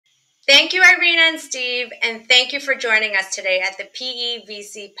Thank you, Irina and Steve, and thank you for joining us today at the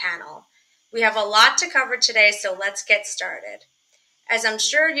PEVC panel. We have a lot to cover today, so let's get started. As I'm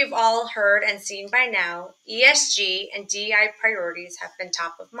sure you've all heard and seen by now, ESG and DEI priorities have been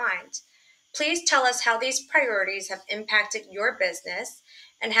top of mind. Please tell us how these priorities have impacted your business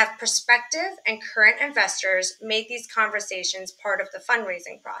and have prospective and current investors made these conversations part of the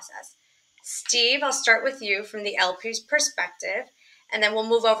fundraising process. Steve, I'll start with you from the LP's perspective, and then we'll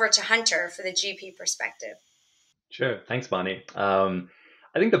move over to Hunter for the GP perspective. Sure. Thanks, Bonnie. I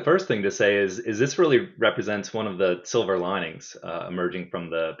think the first thing to say is this really represents one of the silver linings emerging from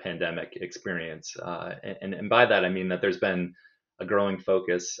the pandemic experience, and by that I mean that there's been a growing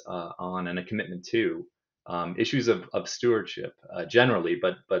focus on and a commitment to issues of stewardship generally,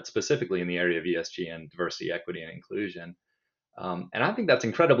 but specifically in the area of ESG and diversity, equity, and inclusion. And I think that's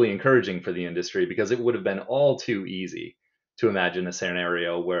incredibly encouraging for the industry because it would have been all too easy to imagine a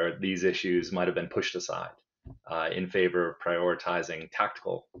scenario where these issues might have been pushed aside in favor of prioritizing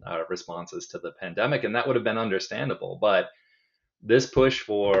tactical responses to the pandemic, and that would have been understandable. But this push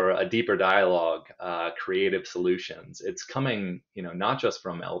for a deeper dialogue, creative solutions, it's coming, not just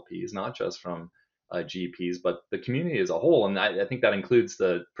from LPs, not just from GPs, but the community as a whole, and I think that includes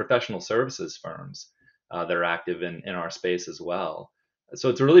the professional services firms that are active in our space as well. So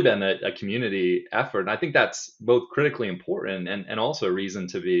it's really been a community effort, and I think that's both critically important and also a reason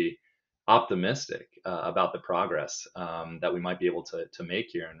to be optimistic about the progress that we might be able to make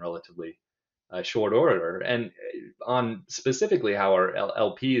here in relatively short order. And on specifically how our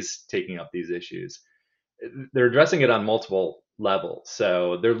LPs taking up these issues, they're addressing it on multiple levels.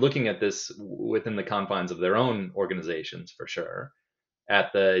 So they're looking at this within the confines of their own organizations for sure,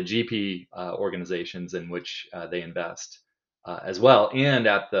 at the GP organizations in which they invest as well, and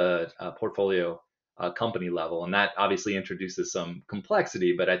at the portfolio company level. And that obviously introduces some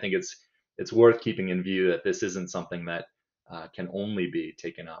complexity, but I think it's worth keeping in view that this isn't something that can only be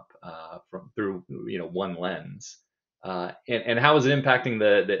taken up from through one lens. And how is it impacting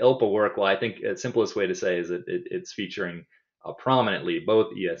the ILPA work? Well, I think the simplest way to say is that it's featuring prominently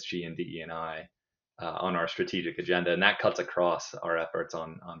both ESG and DE&I on our strategic agenda, and that cuts across our efforts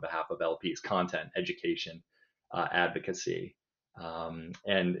on behalf of LPs: content, education, advocacy.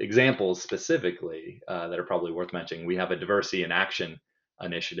 And examples specifically that are probably worth mentioning: we have a diversity in action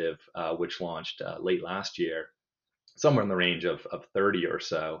initiative which launched late last year, somewhere in the range of 30 or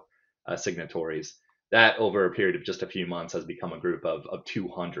so signatories. That over a period of just a few months has become a group of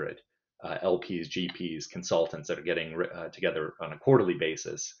 200 LPs, GPs, consultants that are getting together on a quarterly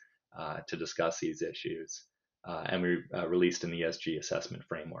basis to discuss these issues. And we released an ESG assessment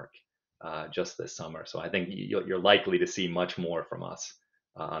framework just this summer. So I think you're likely to see much more from us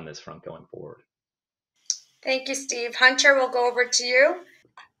on this front going forward. Thank you, Steve. Hunter, we'll go over to you.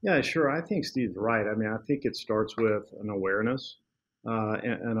 Yeah, sure. I think Steve's right. I mean, I think it starts with an awareness,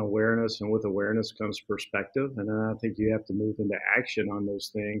 and awareness, and with awareness comes perspective, and then I think you have to move into action on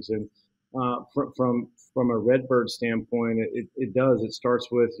those things. And from a Redbird standpoint, it does. It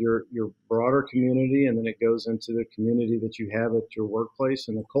starts with your broader community, and then it goes into the community that you have at your workplace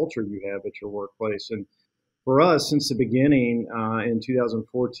and the culture you have at your workplace. And for us, since the beginning in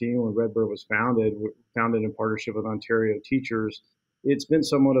 2014, when Redbird was founded in partnership with Ontario teachers, it's been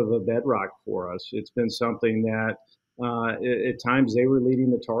somewhat of a bedrock for us. It's been something that at times they were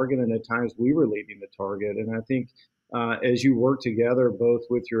leading the target, and at times we were leading the target. And I think as you work together, both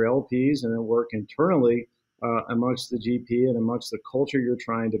with your LPs and then work internally amongst the GP and amongst the culture you're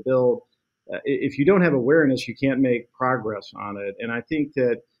trying to build, if you don't have awareness, you can't make progress on it. And I think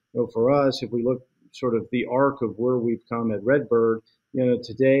that for us, if we look sort of the arc of where we've come at Redbird,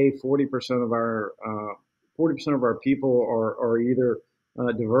 today 40% of our 40% of our people are either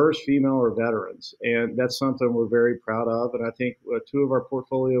diverse, female, or veterans. And that's something we're very proud of. And I think two of our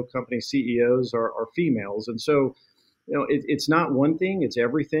portfolio company CEOs are females. And so, it's not one thing, it's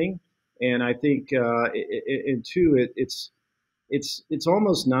everything. And I think, and two, it's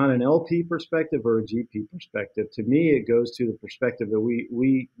almost not an LP perspective or a GP perspective. To me, it goes to the perspective that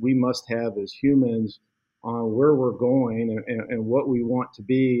we must have as humans on where we're going and what we want to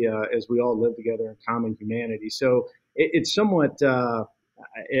be as we all live together in common humanity. So it's somewhat,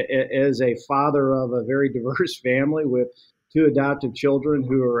 as a father of a very diverse family with two adoptive children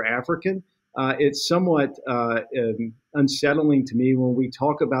who are African, it's somewhat unsettling to me when we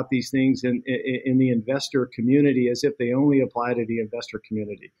talk about these things in the investor community as if they only apply to the investor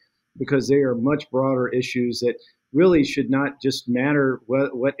community, because they are much broader issues that really should not just matter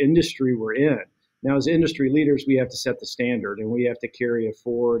what industry we're in. Now, as industry leaders, we have to set the standard and we have to carry it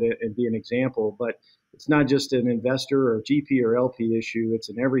forward and be an example. But it's not just an investor or GP or LP issue; it's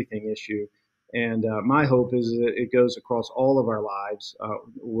an everything issue. And my hope is that it goes across all of our lives,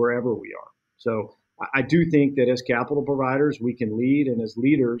 wherever we are. So I do think that as capital providers, we can lead, and as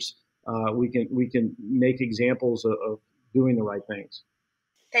leaders, we can make examples of doing the right things.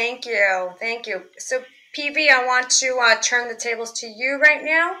 Thank you. Thank you. So, PV, I want to turn the tables to you right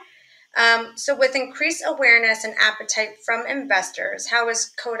now. So, with increased awareness and appetite from investors, how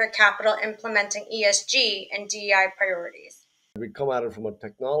is Coda Capital implementing ESG and DEI priorities? We come at it from a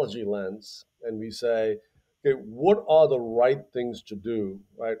technology lens and we say, okay, what are the right things to do,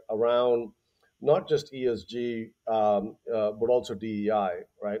 right, around not just ESG, but also DEI,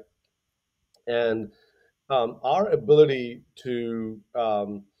 right? And our ability to,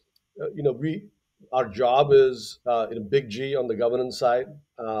 we our job is big G on the governance side.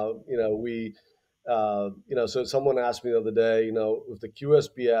 So someone asked me the other day, if the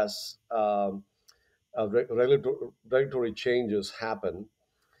QSBS regulatory changes happen,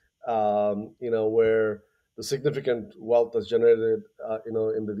 where the significant wealth that's generated,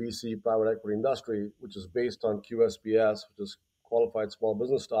 in the VC private equity industry, which is based on QSBS, which is qualified small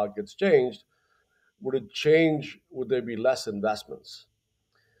business stock, gets changed, would it change? Would there be less investments?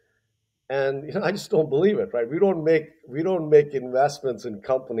 And I just don't believe it. Right? We don't make investments in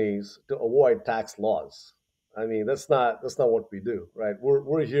companies to avoid tax laws. I mean, that's not what we do. Right?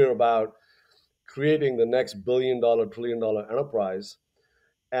 We're here about creating the next billion-dollar, trillion-dollar enterprise.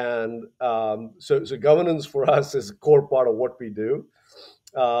 And so governance for us is a core part of what we do.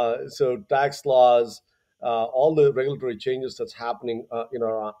 So tax laws, all the regulatory changes that's happening,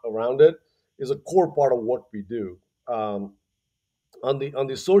 around it, is a core part of what we do. On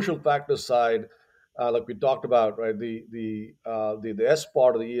the social factor side, like we talked about, right? The S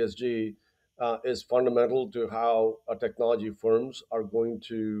part of the ESG is fundamental to how technology firms are going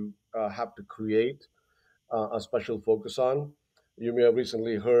to have to create a special focus on. You may have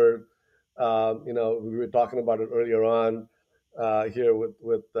recently heard, we were talking about it earlier on here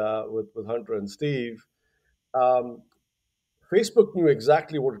with Hunter and Steve. Um, Facebook knew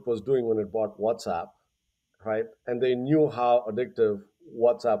exactly what it was doing when it bought WhatsApp, right? And they knew how addictive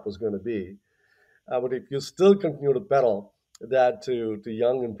WhatsApp was going to be. But if you still continue to peddle that to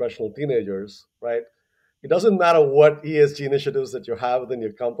young impressionable teenagers, right? It doesn't matter what ESG initiatives that you have within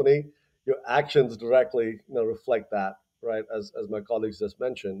your company, your actions directly, reflect that, right? As my colleagues just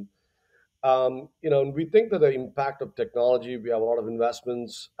mentioned. And we think that the impact of technology, we have a lot of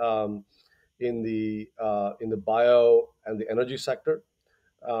investments in the bio and the energy sector.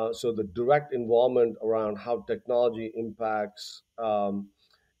 So the direct involvement around how technology impacts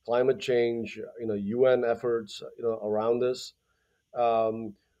climate change, UN efforts, around this.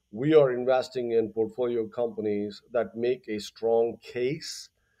 Um, we are investing in portfolio companies that make a strong case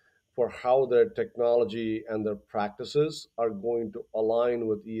for how their technology and their practices are going to align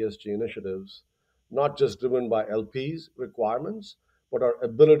with ESG initiatives, not just driven by LPs requirements, but our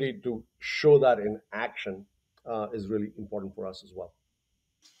ability to show that in action is really important for us as well.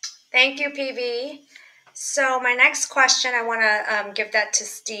 Thank you, PV. So, my next question, I want to give that to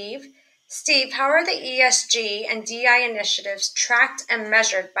Steve. Steve, how are the ESG and DI initiatives tracked and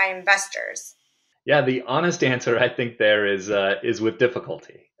measured by investors? Yeah, the honest answer I think there is with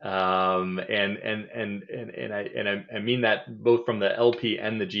difficulty, and I mean that both from the LP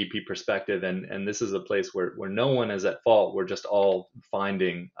and the GP perspective, and this is a place where no one is at fault. We're just all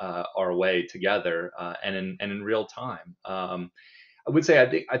finding our way together, and in real time. I would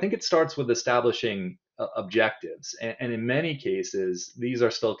say I think it starts with establishing objectives, and in many cases these are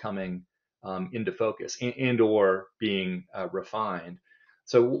still coming into focus and or being refined.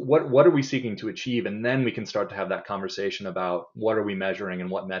 So what are we seeking to achieve, and then we can start to have that conversation about what are we measuring and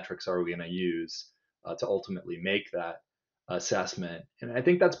what metrics are we going to use to ultimately make that assessment. And I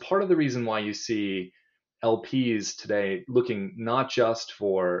think that's part of the reason why you see LPs today looking not just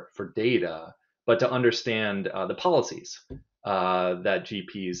for data, but to understand the policies that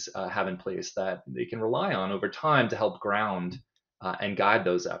GPs have in place that they can rely on over time to help ground and guide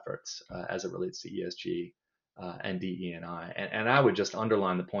those efforts as it relates to ESG and DE&I. And I would just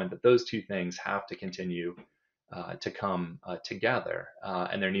underline the point that those two things have to continue to come together,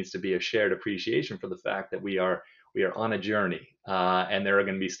 and there needs to be a shared appreciation for the fact that we are on a journey, and there are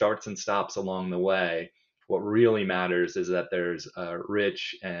going to be starts and stops along the way. What really matters is that there's a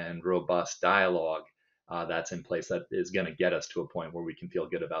rich and robust dialogue that's in place that is going to get us to a point where we can feel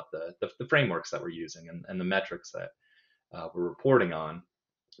good about the frameworks that we're using and the metrics that we're reporting on.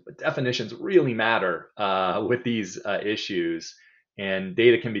 But definitions really matter with these issues, and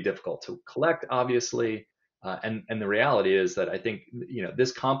data can be difficult to collect, obviously. And the reality is that I think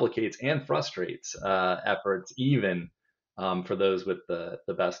this complicates and frustrates efforts even for those with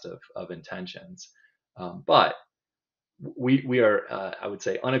the best of intentions. But we are, I would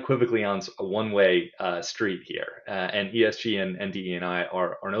say, unequivocally on a one-way street here, and ESG and DE&I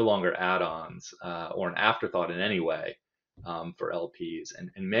are no longer add-ons or an afterthought in any way for LPs,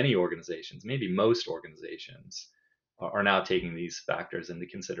 and many organizations, maybe most organizations, are now taking these factors into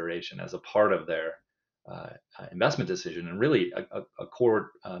consideration as a part of their investment decision, and really a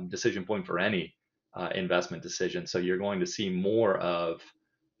core decision point for any investment decision. So you're going to see more of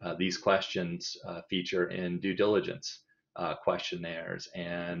these questions feature in due diligence questionnaires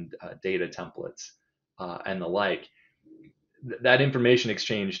and data templates and the like. That information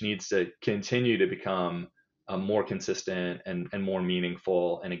exchange needs to continue to become more consistent and more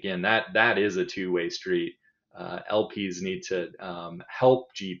meaningful. And again, that is a two-way street. LPs need to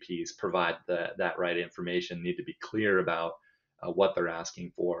help GPs provide that right information, need to be clear about what they're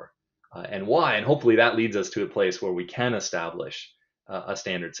asking for and why. And hopefully that leads us to a place where we can establish a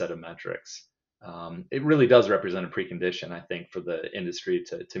standard set of metrics. It really does represent a precondition, I think, for the industry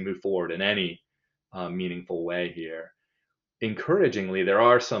to move forward in any meaningful way here. Encouragingly, there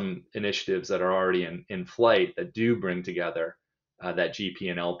are some initiatives that are already in flight that do bring together that GP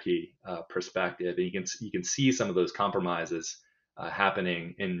and LP perspective. And you can see some of those compromises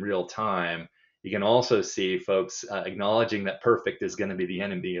happening in real time. You can also see folks acknowledging that perfect is going to be the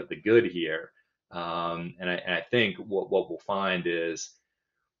enemy of the good here. And I think what we'll find is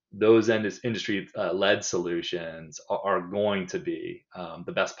those industry-led solutions are going to be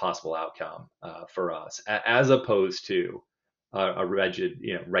the best possible outcome for us, as opposed to a rigid,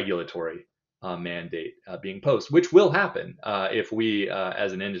 regulatory mandate being posed, which will happen if we,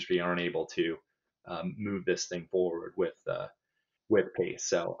 as an industry, aren't able to move this thing forward with pace.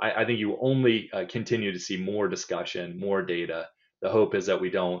 So I think you only continue to see more discussion, more data. The hope is that we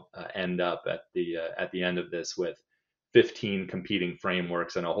don't end up at the end of this with 15 competing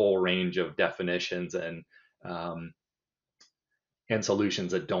frameworks and a whole range of definitions and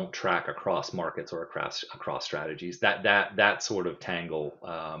solutions that don't track across markets or across strategies. That sort of tangle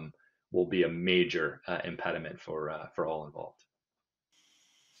will be a major impediment for all involved.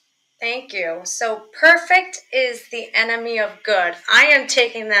 Thank you. So perfect is the enemy of good. I am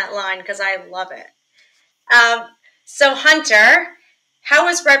taking that line because I love it. So Hunter, how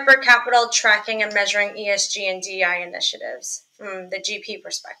is RedBird Capital tracking and measuring ESG and DI initiatives from the GP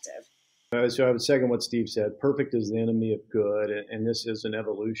perspective? So I would second what Steve said. Perfect is the enemy of good, and this is an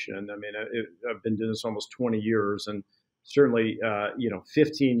evolution. I mean, I've been doing this almost 20 years, and certainly,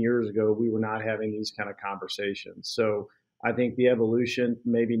 15 years ago, we were not having these kind of conversations. So I think the evolution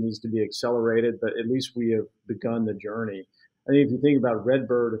maybe needs to be accelerated, but at least we have begun the journey. I think if you think about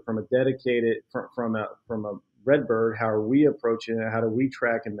RedBird from a dedicated, from a RedBird, how are we approaching it? How do we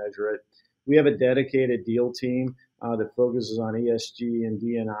track and measure it? We have a dedicated deal team that focuses on ESG and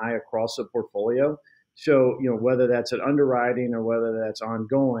D&I across the portfolio. So, whether that's at underwriting or whether that's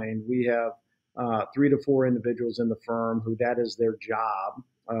ongoing, we have 3 to 4 individuals in the firm who that is their job,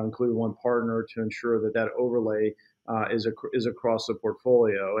 including one partner, to ensure that overlay is across the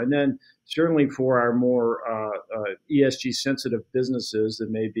portfolio. And then certainly for our more ESG sensitive businesses that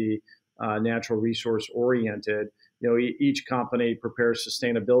may be natural resource oriented, each company prepares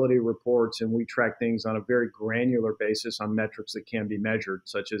sustainability reports, and we track things on a very granular basis on metrics that can be measured,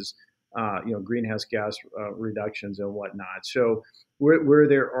 such as greenhouse gas reductions and whatnot. So where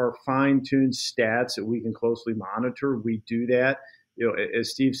there are fine-tuned stats that we can closely monitor, we do that.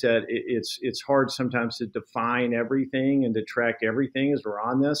 As Steve said, it's hard sometimes to define everything and to track everything as we're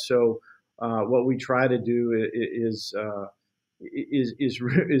on this. So what we try to do is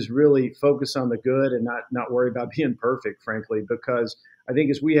really focus on the good and not worry about being perfect, frankly, because I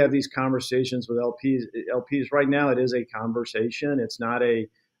think as we have these conversations with LPs right now, it is a conversation. It's not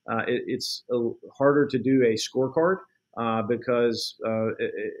it's harder to do a scorecard because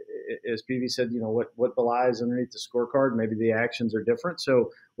as PV said, what belies underneath the scorecard, maybe the actions are different. So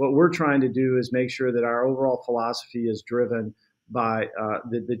what we're trying to do is make sure that our overall philosophy is driven by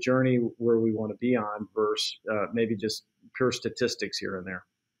the journey where we want to be on versus maybe just pure statistics here and there.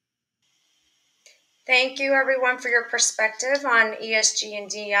 Thank you, everyone, for your perspective on ESG and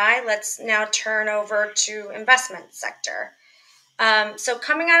DI. Let's now turn over to investment sector. So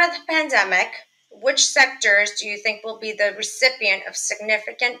coming out of the pandemic, which sectors do you think will be the recipient of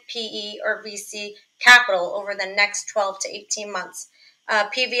significant PE or VC capital over the next 12 to 18 months?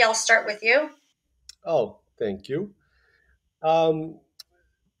 PV, I'll start with you. Oh, thank you. As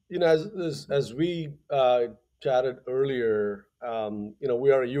we chatted earlier,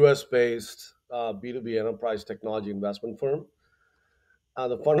 we are a U.S.-based B2B enterprise technology investment firm.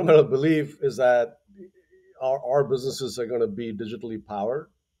 The fundamental belief is that our businesses are going to be digitally powered,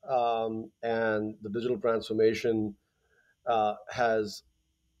 and the digital transformation has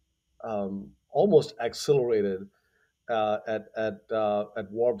almost accelerated at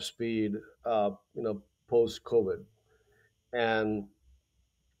warp speed, post COVID, and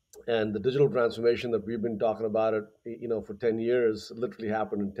and the digital transformation that we've been talking about for 10 years literally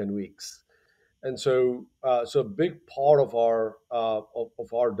happened in 10 weeks. And so a big part of our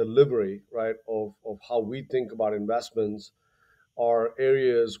delivery, right, of how we think about investments are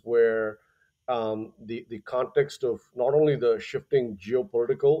areas where the context of not only the shifting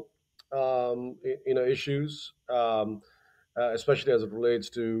geopolitical issues, especially as it relates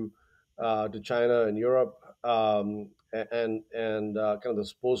to China and Europe, and kind of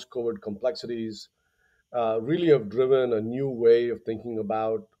the post-COVID complexities, really have driven a new way of thinking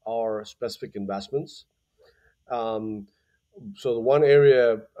about our specific investments. Um, so the one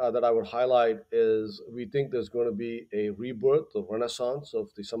area that I would highlight is we think there's going to be a rebirth, a renaissance of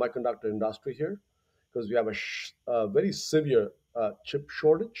the semiconductor industry here, because we have a very severe chip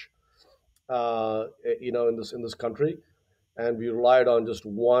shortage, in this country, and we relied on just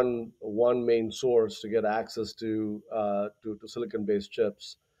one main source to get access to silicon based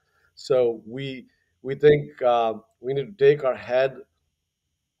chips. So we think we need to take our head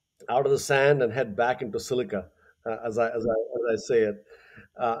out of the sand and head back into silica, as I say it,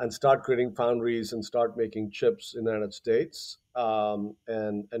 and start creating foundries and start making chips in the United States. And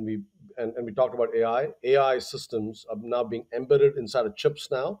we talked about AI. AI systems are now being embedded inside of chips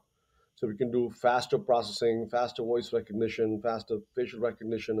now, so we can do faster processing, faster voice recognition, faster facial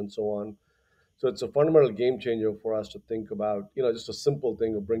recognition, and so on. So it's a fundamental game changer for us to think about, just a simple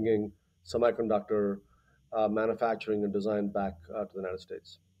thing of bringing semiconductor manufacturing and design back to the United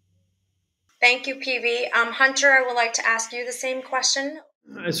States. Thank you, PV. Hunter, I would like to ask you the same question.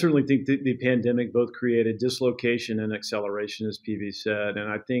 I certainly think that the pandemic both created dislocation and acceleration, as PV said. And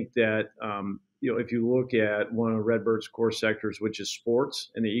I think that, if you look at one of Redbird's core sectors, which is sports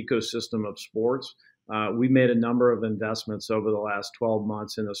and the ecosystem of sports, we made a number of investments over the last 12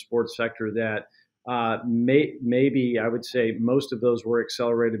 months in the sports sector that maybe I would say most of those were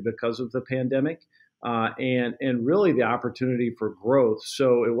accelerated because of the pandemic, and really the opportunity for growth.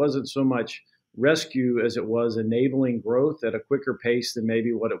 So it wasn't so much rescue as it was enabling growth at a quicker pace than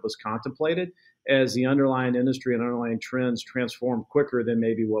maybe what it was contemplated, as the underlying industry and underlying trends transformed quicker than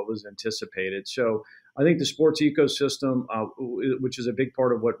maybe what was anticipated. So I think the sports ecosystem, which is a big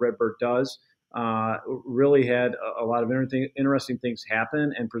part of what Redbird does, really had a lot of interesting things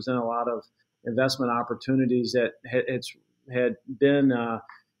happen and present a lot of investment opportunities that had been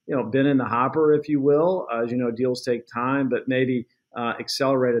been in the hopper, if you will. As you know, deals take time, but maybe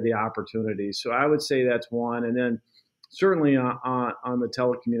accelerated the opportunities. So I would say that's one. And then certainly on the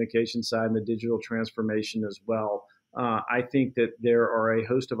telecommunication side and the digital transformation as well, I think that there are a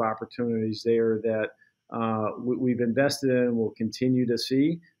host of opportunities there that we've invested in and will continue to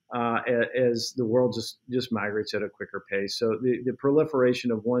see as the world just migrates at a quicker pace. So the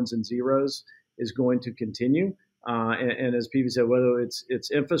proliferation of ones and zeros is going to continue. And as PV said, whether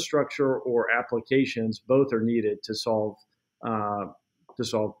it's infrastructure or applications, both are needed to solve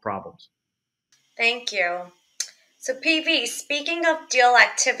problems. Thank you. So PV, speaking of deal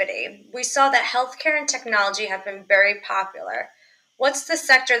activity, we saw that healthcare and technology have been very popular. What's the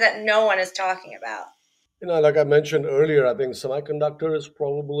sector that no one is talking about? Like I mentioned earlier, I think semiconductor is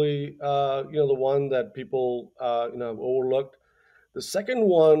probably the one that people have overlooked. The second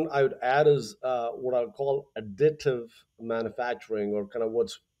one I would add is what I would call additive manufacturing, or kind of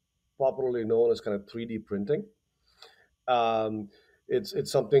what's popularly known as kind of 3D printing.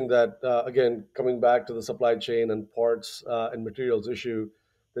 It's something that, again, coming back to the supply chain and parts and materials issue,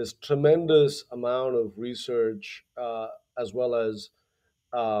 there's tremendous amount of research, as well as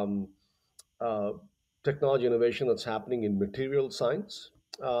um, uh, technology innovation that's happening in material science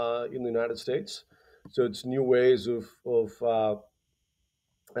in the United States. So it's new ways of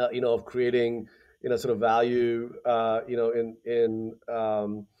creating sort of value in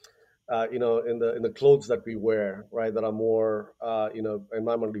the clothes that we wear, right, that are more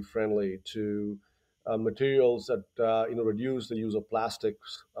environmentally friendly, to materials that reduce the use of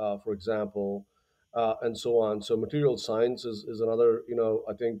plastics, for example, and so on. So material science is another,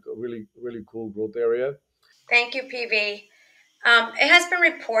 I think, a really really cool growth area. Thank you, PV. It has been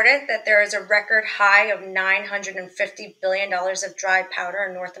reported that there is a record high of $950 billion of dry powder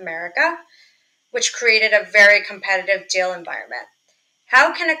in North America, which created a very competitive deal environment.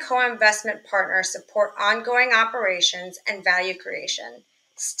 How can a co investment partner support ongoing operations and value creation,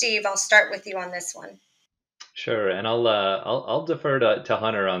 Steve, I'll start with you on this one. Sure, and I'll defer to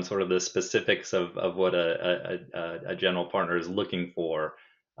Hunter on sort of the specifics of what a general partner is looking for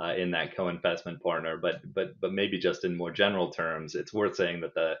in that co-investment partner, but maybe just in more general terms, it's worth saying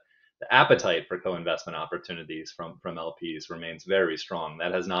that the appetite for co-investment opportunities from LPs remains very strong.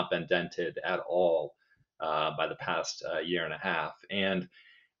 That has not been dented at all by the past year and a half, and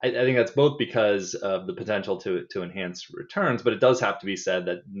I think that's both because of the potential to enhance returns, but it does have to be said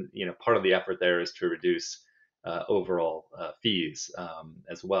that part of the effort there is to reduce overall fees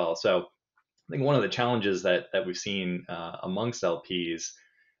as well. So I think one of the challenges that we've seen amongst LPs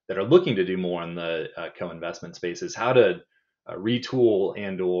that are looking to do more in the co-investment space is how to retool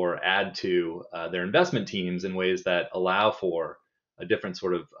and or add to their investment teams in ways that allow for a different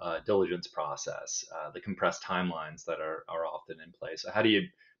sort of diligence process, the compressed timelines that are often in place. So how do you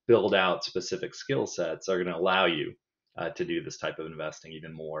build out specific skill sets that are going to allow you to do this type of investing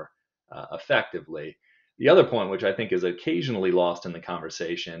even more effectively? The other point, which I think is occasionally lost in the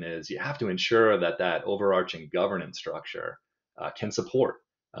conversation, is you have to ensure that that overarching governance structure can support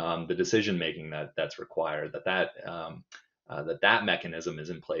the decision making that's required, that mechanism is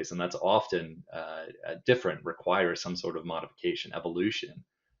in place, and that's often different, requires some sort of modification, evolution,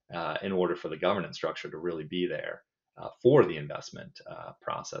 in order for the governance structure to really be there for the investment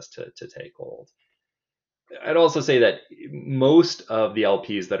process to take hold. I'd also say that most of the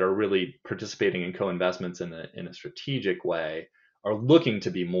LPs that are really participating in co-investments in a strategic way are looking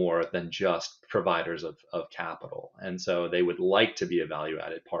to be more than just providers of capital. And so they would like to be a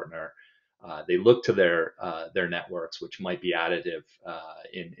value-added partner. They look to their networks, which might be additive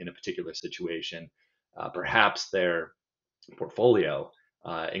in a particular situation. Perhaps their portfolio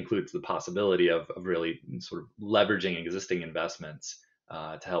includes the possibility of really sort of leveraging existing investments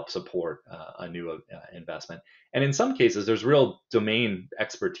to help support a new investment. And in some cases, there's real domain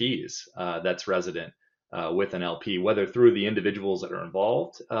expertise that's resident with an LP, whether through the individuals that are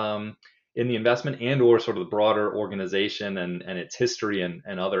involved in the investment and or sort of the broader organization and its history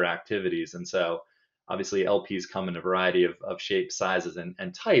and other activities. And so obviously LPs come in a variety of shapes, sizes,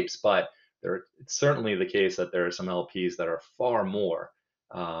 and types, but it's certainly the case that there are some LPs that are far more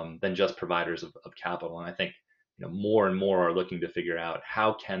than just providers of capital. And I think more and more are looking to figure out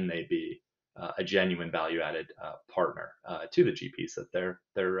how can they be a genuine value-added partner to the GPs that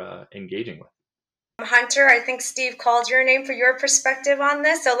they're engaging with. Hunter, I think Steve called your name for your perspective on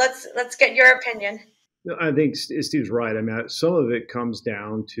this, so let's get your opinion. I think Steve's right. I mean, some of it comes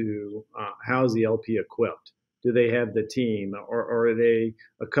down to how's the LP equipped? Do they have the team, or are they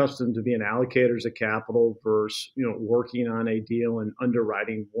accustomed to being allocators of capital versus working on a deal and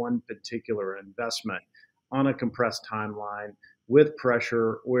underwriting one particular investment on a compressed timeline with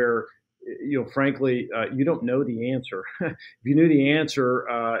pressure where frankly, you don't know the answer. If you knew the answer,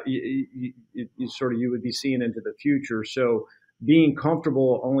 you would be seeing into the future. So being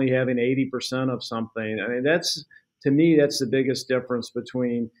comfortable only having 80% of something, I mean, to me, that's the biggest difference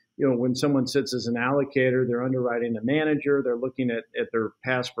between, when someone sits as an allocator, they're underwriting the manager, they're looking at their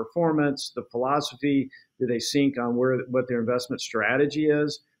past performance, the philosophy, do they sync on what their investment strategy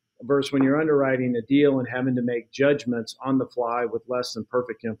is, versus when you're underwriting a deal and having to make judgments on the fly with less than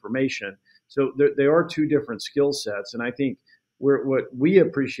perfect information. So there are two different skill sets. And I think what we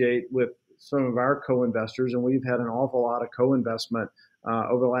appreciate with some of our co-investors, and we've had an awful lot of co-investment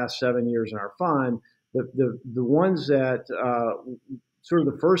over the last 7 years in our fund, the ones that sort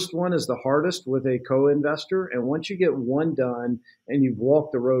of the first one is the hardest with a co-investor. And once you get one done and you've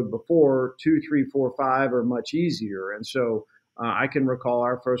walked the road before, 2, 3, 4, 5 are much easier. And so I can recall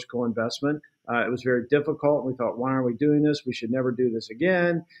our first co-investment. It was very difficult. We thought, why aren't we doing this? We should never do this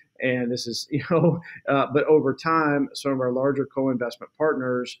again. And this is, but over time, some of our larger co-investment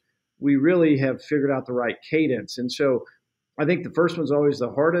partners, we really have figured out the right cadence. And so I think the first one's always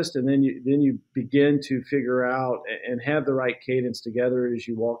the hardest. And then you begin to figure out and have the right cadence together as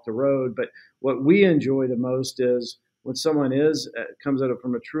you walk the road. But what we enjoy the most is when someone comes at it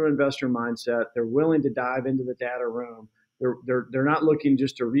from a true investor mindset, they're willing to dive into the data room. They're not looking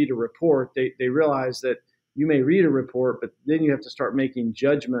just to read a report. They realize that you may read a report, but then you have to start making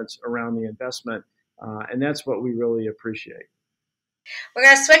judgments around the investment. And that's what we really appreciate. We're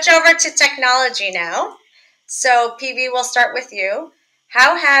going to switch over to technology now. So PV, we'll start with you.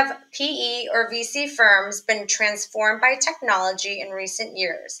 How have PE or VC firms been transformed by technology in recent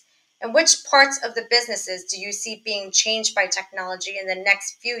years? And which parts of the businesses do you see being changed by technology in the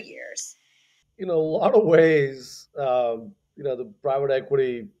next few years? A lot of ways, the private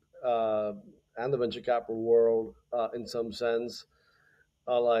equity and the venture capital world, in some sense,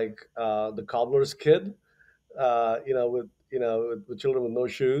 are like the cobbler's kid. With with children with no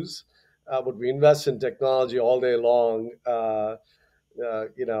shoes. But we invest in technology all day long. And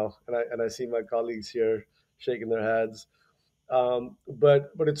I see my colleagues here shaking their heads.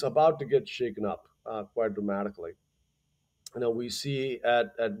 But it's about to get shaken up quite dramatically. We see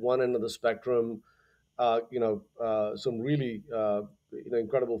at one end of the spectrum, some really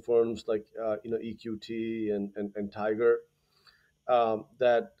incredible firms like EQT and Tiger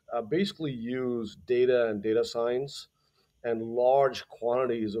that basically use data and data science and large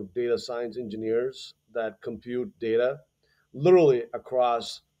quantities of data science engineers that compute data literally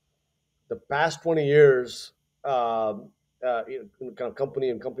across the past 20 years, in kind of company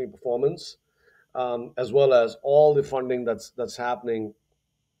and company performance, as well as all the funding that's happening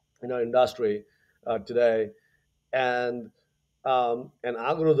in our industry today. And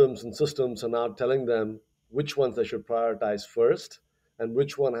algorithms and systems are now telling them which ones they should prioritize first and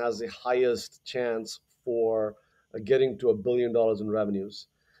which one has the highest chance for getting to $1 billion in revenues.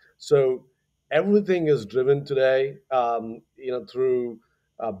 So everything is driven today, through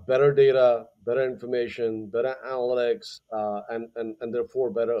better data, better information, better analytics, and therefore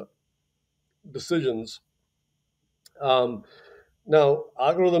better decisions. Um, Now,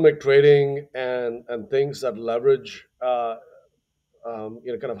 algorithmic trading and things that leverage kind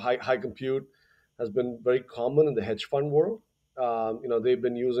of high compute has been very common in the hedge fund world. They've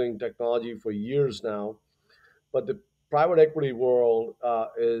been using technology for years now, but the private equity world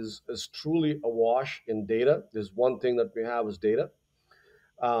is truly awash in data. There's one thing that we have is data,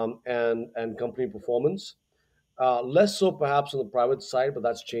 and company performance. Less so perhaps on the private side, but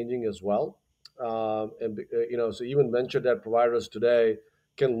that's changing as well. So even venture debt providers today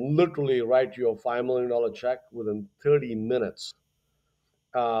can literally write you a $5 million check within 30 minutes,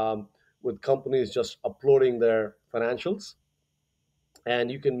 um, with companies just uploading their financials,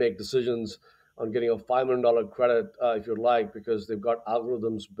 and you can make decisions on getting a $5 million credit if you'd like, because they've got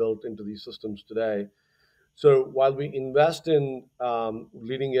algorithms built into these systems today. So while we invest in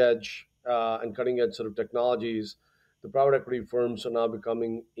leading edge and cutting edge sort of technologies, the private equity firms are now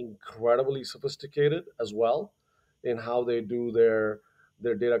becoming incredibly sophisticated as well in how they do their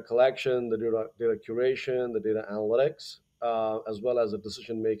data collection, the data curation, the data analytics, as well as the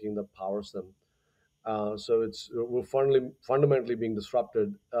decision making that powers them. So we're fundamentally being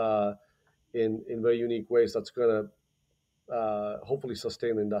disrupted in very unique ways that's going to hopefully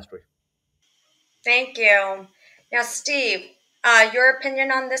sustain the industry. Thank you. Now, Steve, your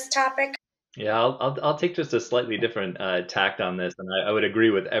opinion on this topic? Yeah, I'll take just a slightly different tact on this, and I would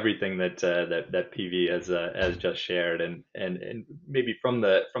agree with everything that PV has just shared, and maybe from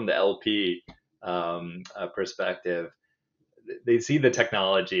the LP perspective, they see the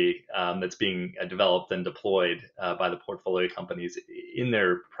technology that's being developed and deployed by the portfolio companies in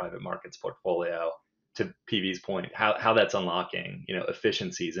their private markets portfolio. To PV's point, how that's unlocking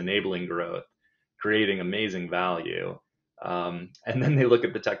efficiencies, enabling growth, creating amazing value. And then they look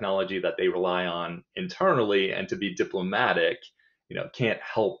at the technology that they rely on internally, and to be diplomatic, can't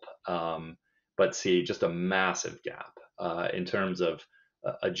help but see just a massive gap in terms of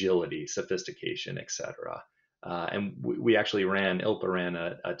agility, sophistication, etc. And we actually ILPA ran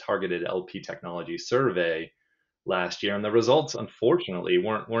a targeted LP technology survey last year, and the results, unfortunately,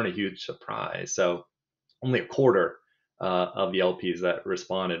 weren't a huge surprise. So only a quarter of the LPs that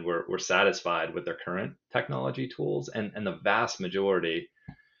responded were satisfied with their current technology tools, and the vast majority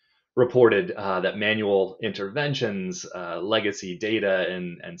reported that manual interventions, legacy data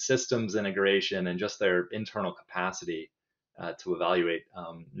and systems integration, and just their internal capacity to evaluate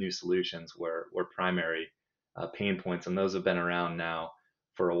new solutions were primary pain points, and those have been around now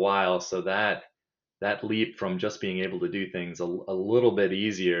for a while. So that leap from just being able to do things a little bit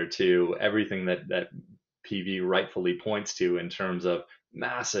easier to everything that PV rightfully points to in terms of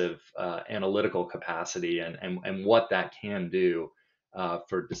massive analytical capacity and what that can do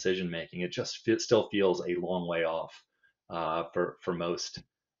for decision making. It just still feels a long way off for most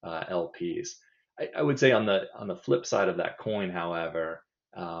LPs. I would say on the flip side of that coin, however,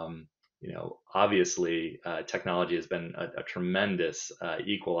 obviously technology has been a tremendous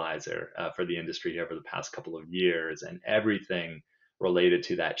equalizer for the industry over the past couple of years, and everything related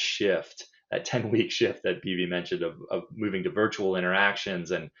to that shift, that 10-week shift that PV mentioned of moving to virtual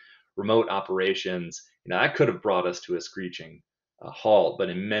interactions and remote operations, that could have brought us to a screeching halt. But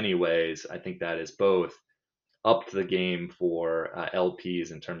in many ways, I think that is both upped the game for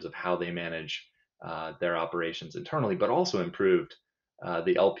LPs in terms of how they manage their operations internally, but also improved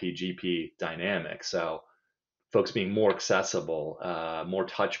the LP-GP dynamic. So folks being more accessible, more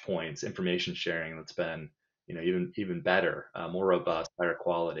touch points, information sharing that's been even better, more robust, higher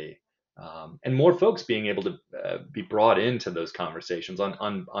quality, and more folks being able to be brought into those conversations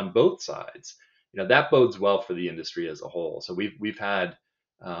on both sides, that bodes well for the industry as a whole. So we've had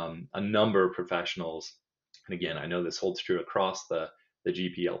a number of professionals, and again, I know this holds true across the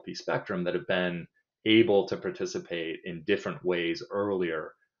GPLP spectrum, that have been able to participate in different ways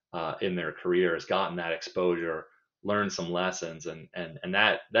earlier in their careers, gotten that exposure, learned some lessons, and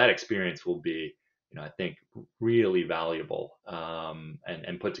that experience will be, I think, really valuable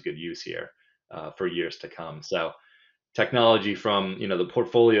and put to good use here for years to come. So technology from the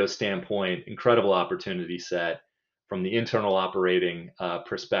portfolio standpoint, incredible opportunity set. From the internal operating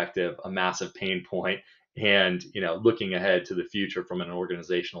perspective, a massive pain point, and looking ahead to the future from an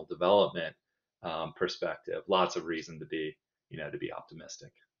organizational development perspective, lots of reason to be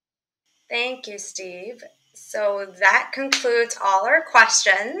optimistic. Thank you, Steve. So that concludes all our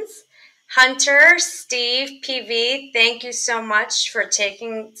questions. Hunter, Steve, PV, thank you so much for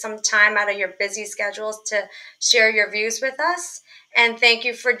taking some time out of your busy schedules to share your views with us. And thank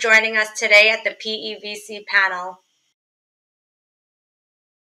you for joining us today at the PEVC panel.